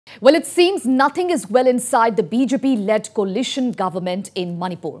Well, it seems nothing is well inside the BJP-led coalition government in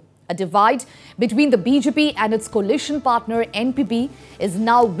Manipur. A divide between the BJP and its coalition partner NPP is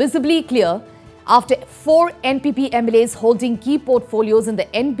now visibly clear after 4 NPP MLAs holding key portfolios in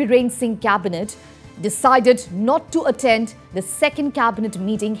the N Biren Singh cabinet decided not to attend the second cabinet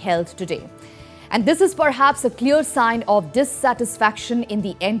meeting held today. And this is perhaps a clear sign of dissatisfaction in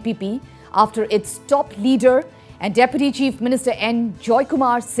the NPP after its top leader and Deputy Chief Minister N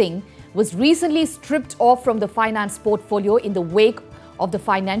Joykumar Singh was recently stripped off from the finance portfolio in the wake of the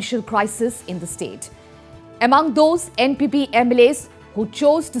financial crisis in the state. Among those NPP MLAs who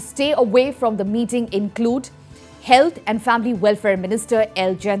chose to stay away from the meeting include Health and Family Welfare Minister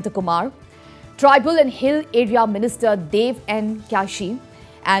N Joykumar, Tribal and Hill Area Minister Dev N Kashi,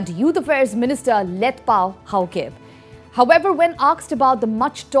 and Youth Affairs Minister Letpao Haukeb. However, when asked about the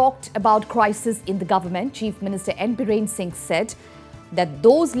much talked about crisis in the government, Chief Minister N Biren Singh said that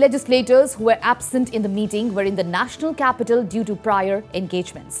those legislators who were absent in the meeting were in the national capital due to prior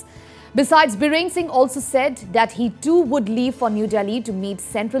engagements. Besides, Biren Singh also said that he too would leave for New Delhi to meet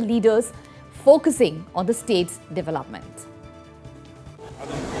central leaders focusing on the state's development.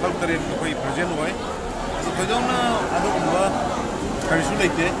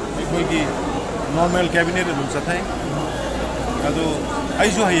 Normal cabinet ado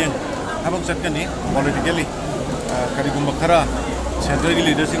aisu hayeng habak chatkani politically karigumba khara central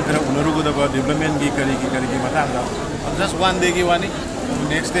leadership khara unarugo da development gi kari matanga just one day gi wani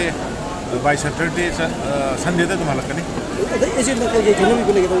next day by Saturday Sunday da tumalakani agenda ko ge jono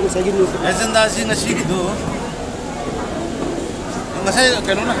bi ko sagin agenda si ngasi gi do ngasai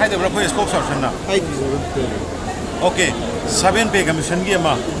kanuna haide bra ko spokesperson na okay 7 pay commission gi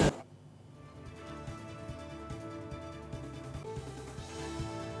ma.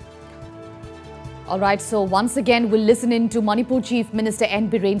 All right, so once again, we'll listen in to Manipur Chief Minister N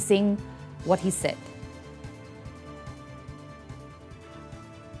Biren Singh, what he said.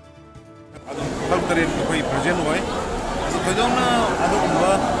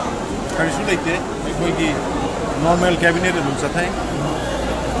 Normal cabinet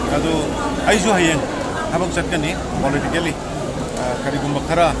politically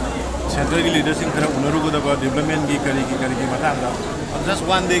central leadership unarugo da development gi kari matanga just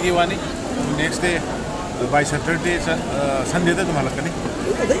one day gi wani next day by Saturday Sunday da tumalakani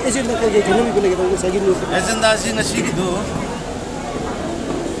agenda ko ge jono bi ko sagin agenda si ngasi gi do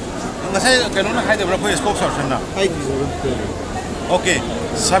ngasai kanuna haide bra ko spokesperson na okay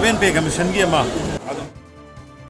 7 pay commission gi ma